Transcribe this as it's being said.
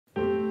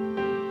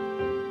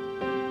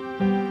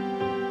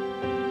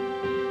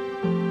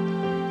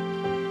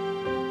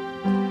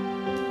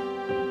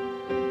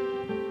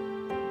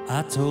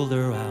I told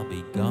her I'll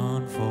be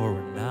gone for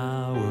an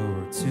hour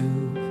or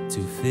two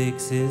to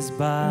fix his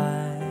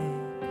bike.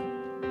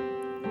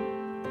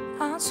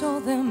 I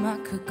told them I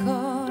could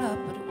cut up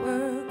at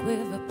work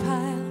with a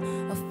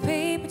pile of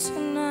paper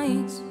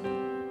tonight.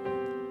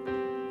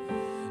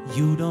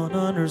 You don't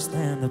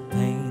understand the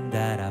pain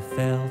that I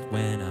felt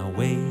when I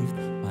waved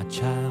my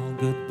child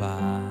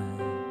goodbye.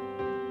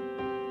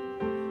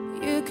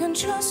 You can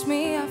trust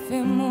me, I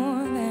feel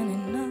more than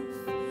enough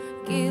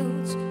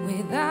guilt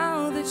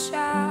without the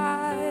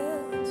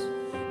child.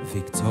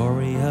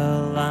 Victoria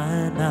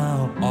Line,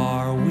 now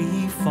are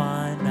we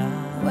fine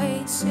now?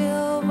 Wait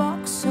till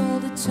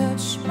Vauxhall to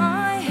touch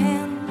my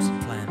hand.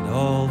 Planned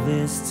all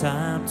this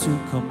time to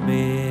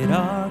commit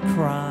our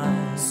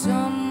crime.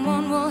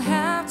 Someone will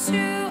have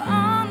to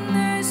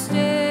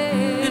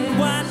understand. And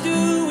why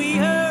do we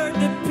hurt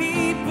the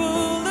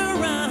people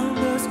around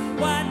us?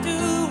 Why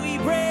do we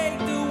break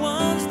the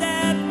ones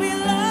that we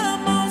love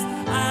most?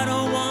 I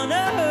don't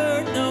wanna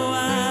hurt, no,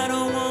 I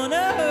don't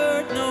wanna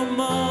hurt no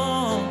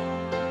more.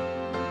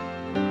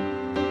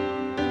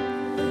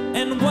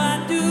 And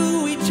why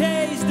do we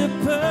chase the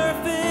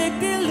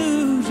perfect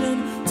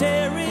illusion,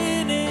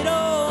 tearing it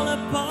all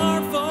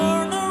apart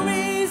for no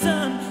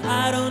reason?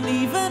 I don't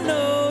even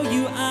know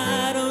you,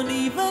 I don't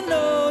even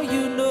know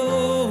you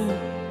know.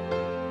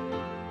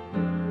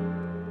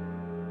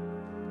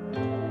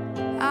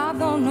 I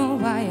don't know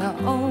why I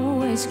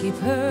always keep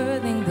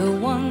hurting the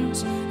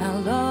ones I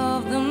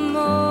love the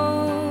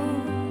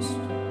most.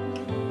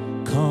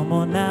 Come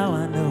on now,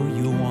 I know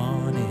you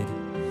want it.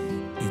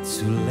 It's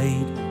too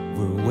late,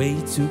 we're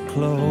way too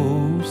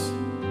close.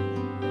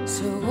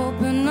 So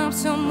open up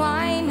some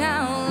wine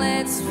now,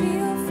 let's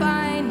feel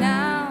fine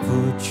now.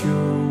 Put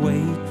your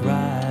weight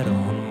right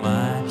on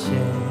my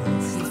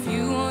chest. If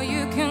you want,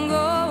 you can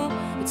go,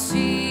 but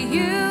see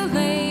you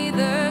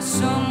later.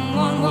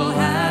 Someone will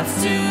have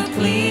to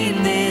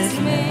clean this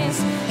mess.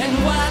 And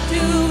why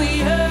do we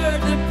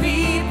hurt the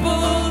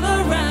people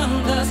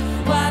around us?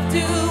 Why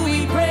do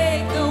we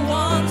break the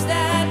ones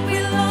that we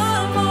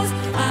love most?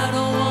 I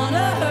don't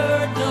wanna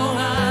hurt, no,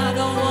 I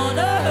don't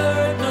wanna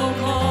hurt no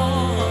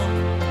more.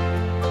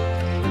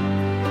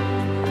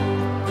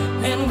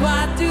 And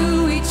why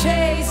do we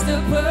chase the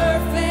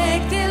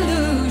perfect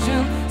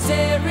illusion,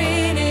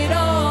 tearing it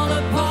all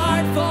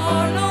apart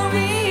for no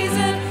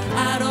reason?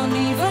 I don't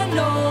even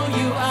know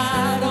you,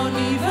 I don't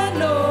even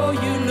know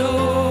you know.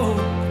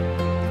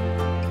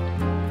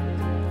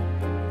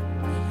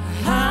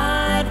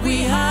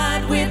 We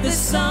hide with the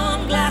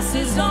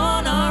sunglasses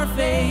on our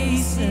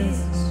faces.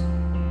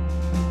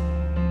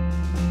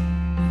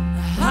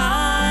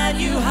 Hide,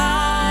 you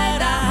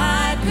hide, I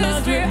hide,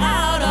 'cause we're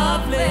out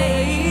of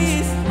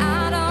place.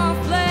 Out of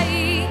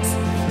place,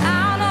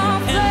 out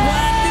of place. And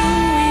why do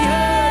we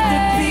hurt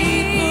the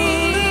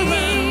people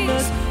around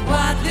us?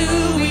 Why do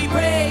we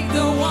break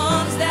the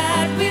ones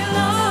that we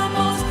love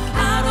most?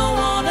 I don't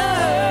wanna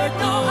hurt,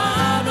 no,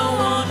 I don't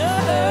wanna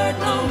hurt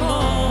no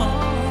more.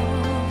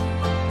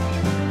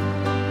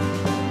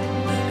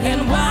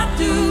 And why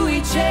do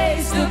we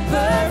chase the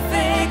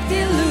perfect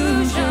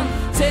illusion,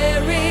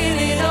 tearing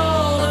it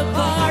all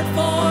apart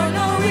for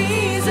no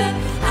reason?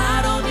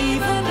 I don't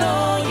even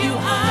know you,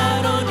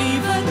 I don't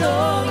even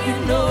know you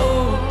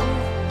know.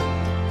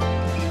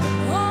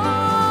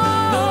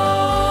 No,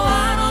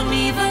 I don't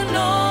even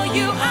know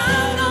you,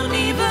 I don't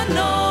even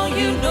know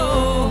you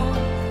know.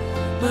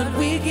 But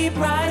we keep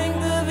riding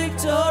the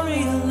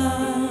Victoria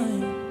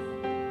Line.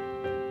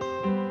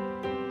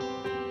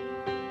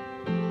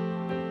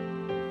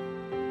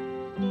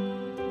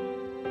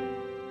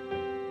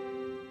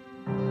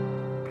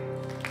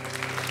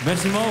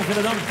 Merci Mo,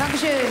 vielen Dank.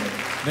 Dankeschön.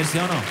 Merci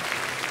Anna.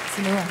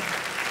 Sinne.